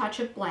just a touch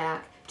of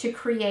black to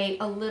create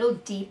a little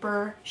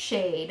deeper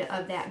shade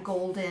of that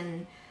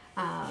golden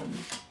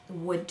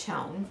wood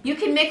tone. You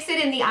can mix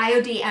it in the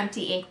IOD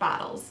empty ink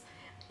bottles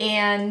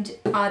and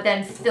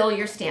then fill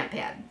your stamp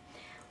pad.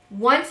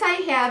 Once I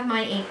have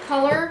my ink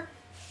color,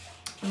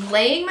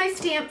 laying my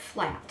stamp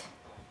flat,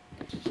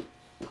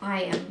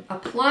 I am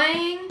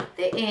applying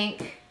the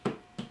ink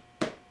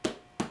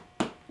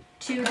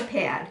to the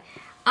pad.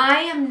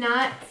 I am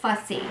not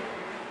fussy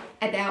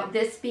about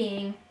this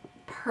being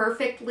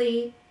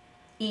perfectly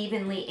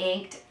evenly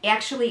inked.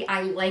 Actually,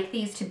 I like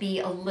these to be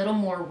a little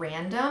more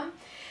random.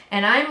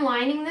 And I'm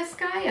lining this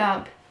guy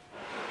up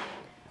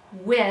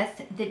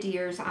with the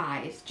deer's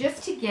eyes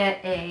just to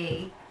get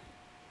to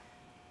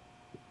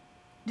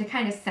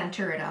kind of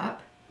center it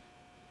up.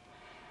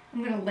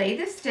 I'm going to lay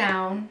this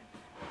down,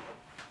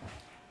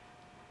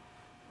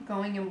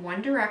 going in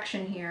one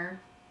direction here,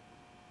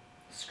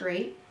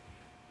 straight.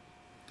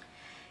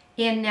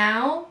 And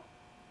now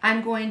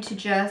I'm going to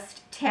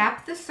just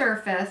tap the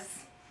surface.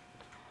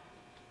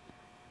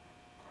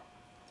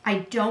 I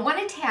don't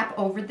want to tap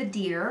over the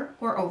deer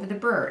or over the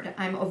bird.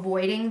 I'm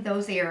avoiding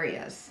those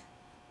areas.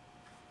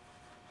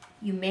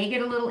 You may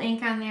get a little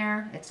ink on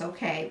there, it's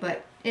okay,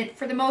 but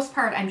for the most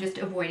part, I'm just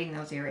avoiding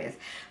those areas.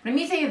 But I'm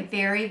using a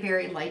very,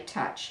 very light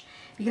touch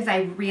because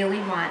I really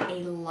want a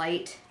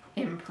light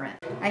imprint.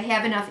 I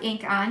have enough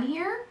ink on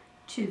here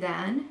to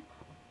then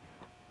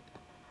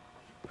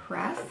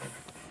press.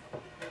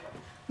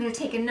 I'm going to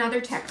take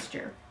another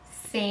texture,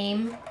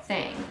 same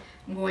thing.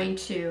 I'm going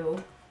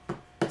to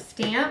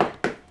stamp.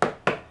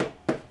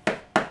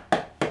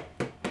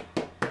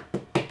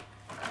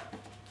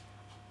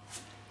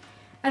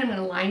 And I'm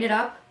going to line it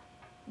up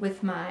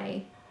with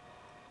my,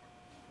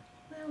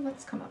 well,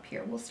 let's come up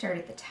here. We'll start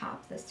at the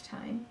top this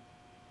time.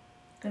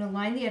 I'm going to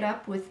line it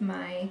up with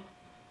my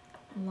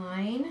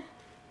line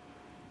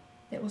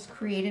that was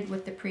created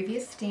with the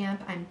previous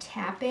stamp. I'm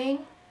tapping,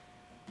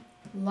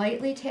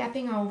 lightly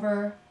tapping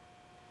over,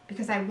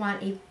 because I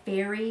want a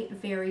very,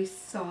 very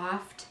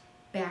soft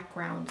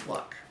background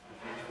look.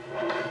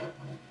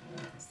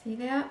 See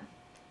that?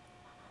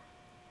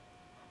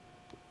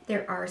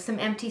 There are some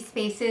empty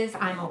spaces.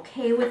 I'm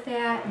okay with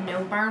that.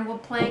 No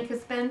Barnwood plank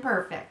has been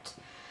perfect.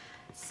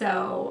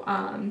 So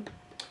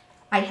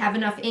I have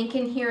enough ink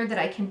in here that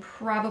I can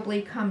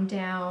probably come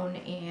down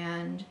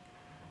and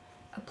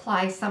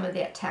apply some of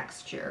that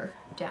texture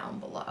down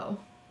below.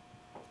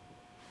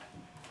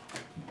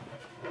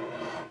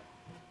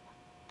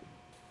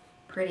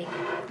 Pretty.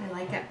 I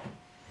like it.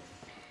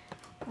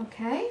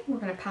 Okay, we're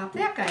going to pop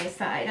that guy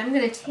aside. I'm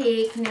going to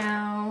take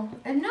now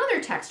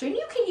another texture, and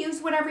you can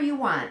use whatever you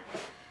want.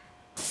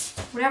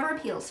 Whatever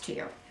appeals to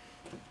you.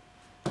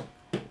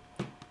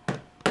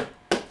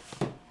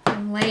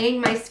 I'm laying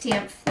my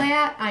stamp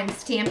flat. I'm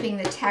stamping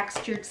the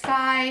textured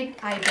side.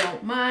 I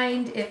don't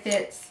mind if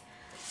it's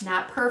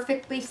not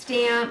perfectly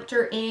stamped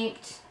or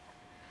inked.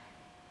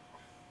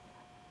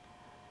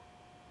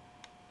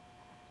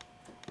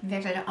 In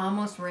fact, I'd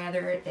almost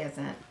rather it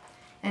isn't.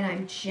 And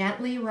I'm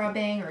gently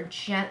rubbing or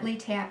gently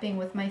tapping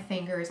with my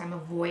fingers. I'm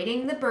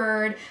avoiding the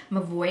bird. I'm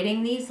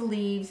avoiding these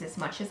leaves as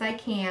much as I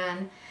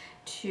can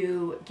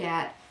to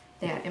get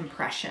that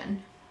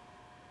impression.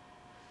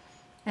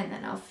 And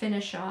then I'll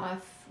finish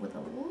off with a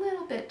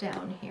little bit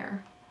down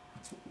here.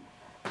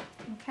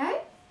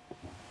 Okay?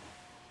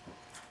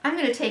 I'm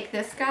going to take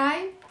this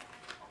guy.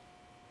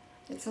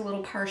 It's a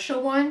little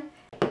partial one.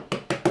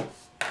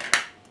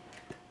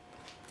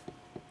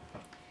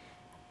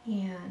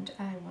 And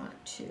I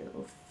want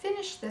to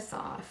finish this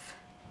off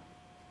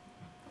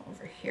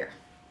over here.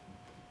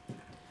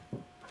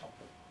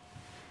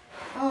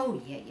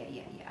 Oh, yeah.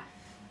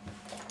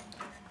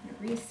 I'm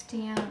gonna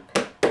restamp.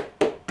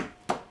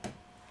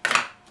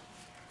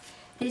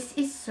 This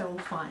is so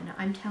fun.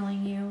 I'm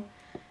telling you,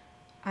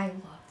 I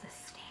love this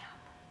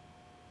stamp.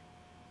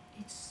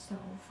 It's so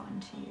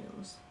fun to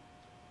use.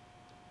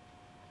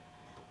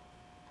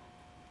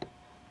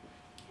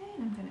 Okay,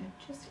 and I'm gonna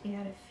just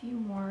add a few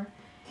more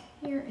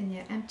here in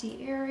that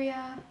empty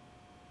area,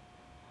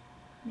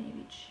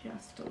 maybe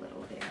just a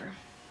little there.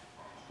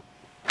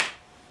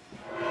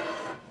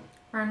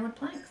 Barnwood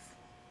planks,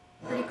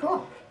 pretty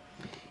cool.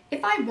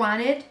 If I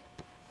wanted,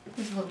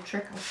 here's a little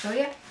trick I'll show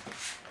you.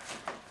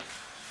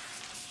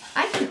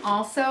 I can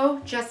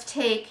also just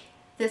take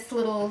this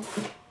little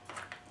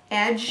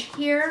edge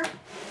here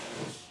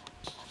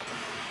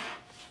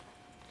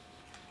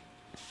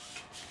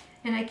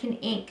and I can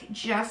ink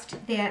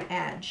just that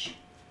edge.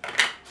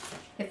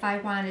 if I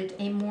wanted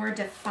a more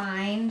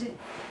defined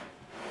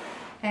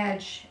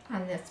edge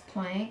on this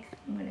plank.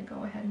 I'm going to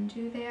go ahead and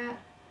do that.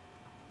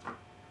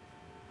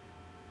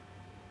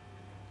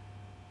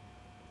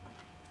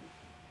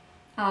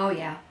 Oh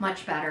yeah,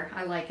 much better.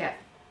 I like it.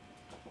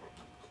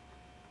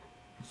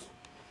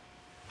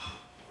 I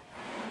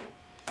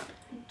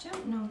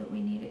don't know that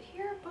we need it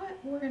here, but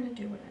we're going to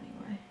do it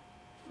anyway.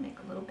 Make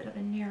a little bit of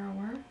a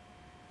narrower.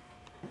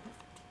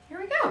 Here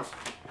we go.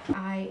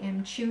 I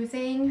am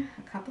choosing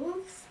a couple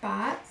of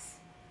spots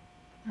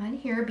on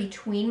here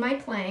between my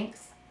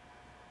planks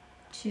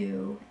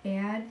to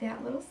add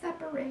that little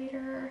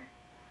separator.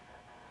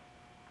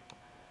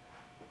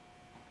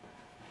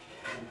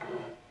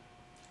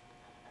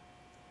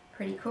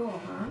 Pretty cool,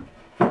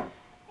 huh?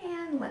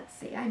 And let's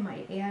see, I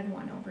might add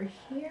one over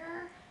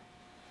here.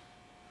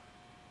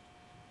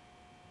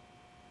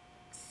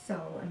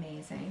 So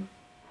amazing.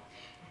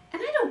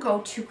 And I don't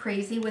go too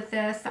crazy with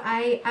this.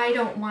 I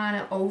don't want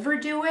to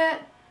overdo it.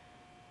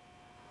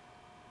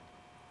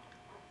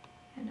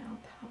 And I'll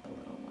pop a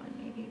little one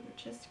maybe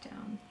just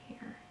down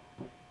here.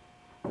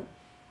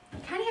 You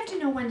kind of have to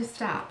know when to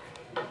stop,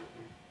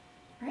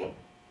 right?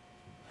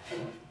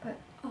 But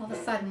all of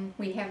a sudden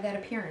we have that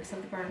appearance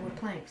of the Barnwood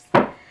planks.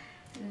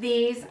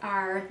 These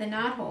are the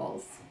knot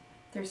holes.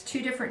 There's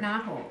two different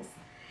knot holes.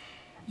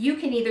 You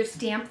can either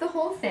stamp the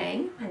whole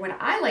thing, or what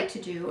I like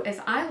to do is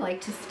I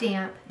like to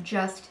stamp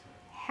just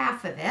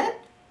half of it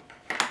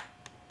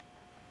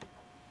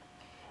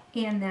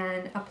and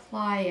then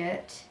apply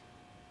it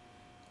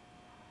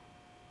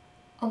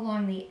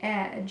along the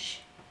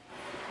edge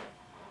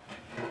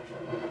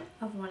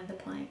of one of the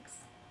planks.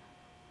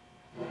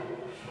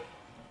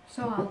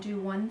 So I'll do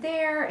one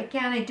there.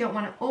 Again, I don't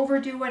want to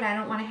overdo it. I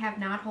don't want to have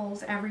knot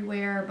holes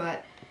everywhere,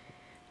 but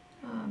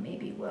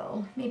maybe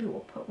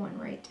we'll put one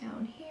right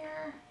down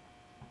here.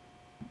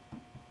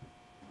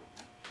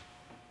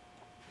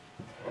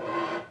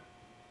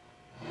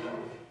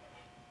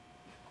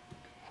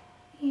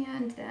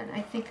 And then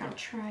I think I'll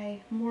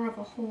try more of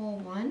a whole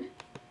one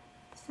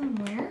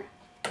somewhere.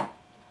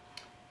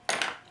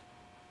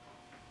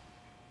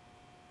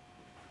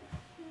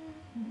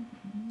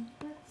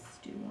 Let's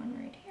do one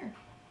right here.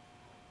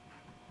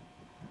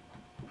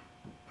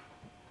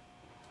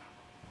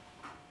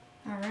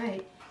 All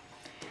right,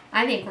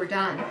 I think we're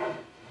done.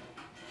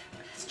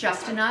 It's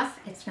just enough,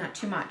 it's not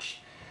too much.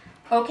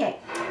 Okay,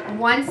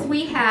 once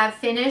we have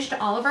finished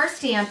all of our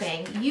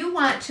stamping, you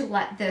want to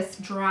let this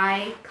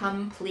dry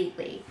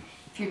completely.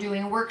 If you're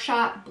doing a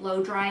workshop,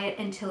 blow dry it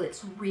until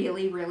it's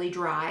really, really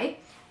dry.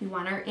 We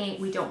want our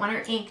ink, we don't want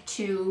our ink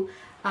to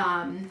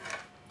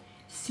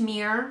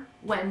smear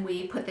when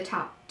we put the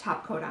top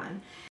coat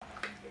on.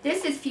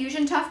 This is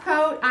Fusion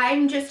Toughcoat.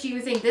 I'm just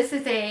using, this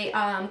is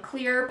a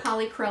clear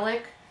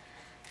polyacrylic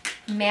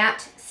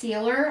matte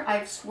sealer.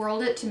 I've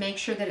swirled it to make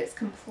sure that it's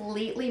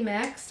completely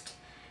mixed.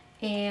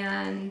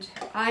 And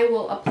I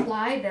will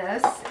apply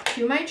this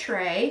to my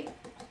tray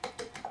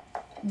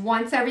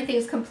once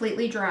everything's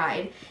completely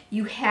dried.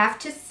 You have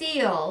to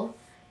seal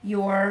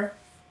your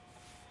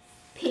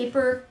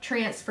paper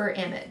transfer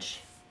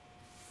image.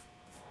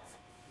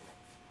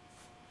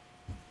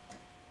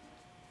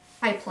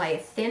 I apply a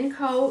thin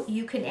coat.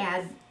 You can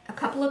add a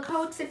couple of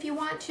coats if you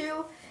want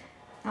to.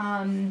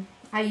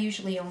 I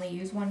usually only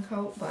use one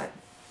coat, but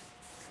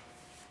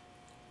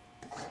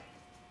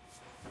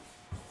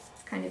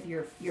kind of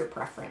your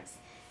preference.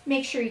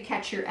 Make sure you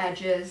catch your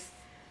edges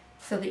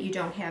so that you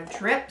don't have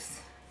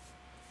drips.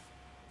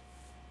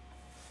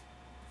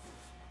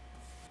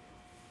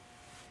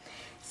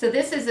 So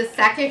this is the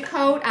second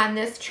coat on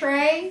this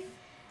tray.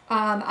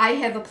 I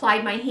have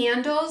applied my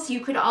handles.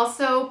 You could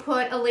also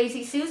put a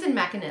Lazy Susan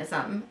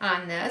mechanism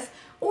on this,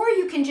 or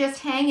you can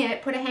just hang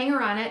it, put a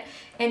hanger on it,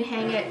 and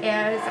hang it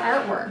as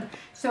artwork.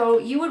 So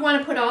you would want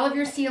to put all of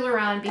your sealer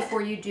on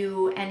before you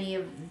do any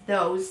of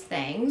those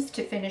things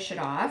to finish it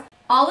off.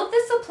 All of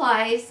the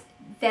supplies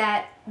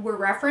that were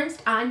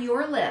referenced on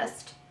your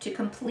list to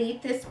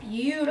complete this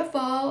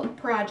beautiful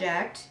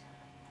project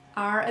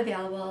are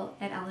available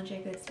at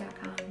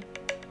LandJGoods.com.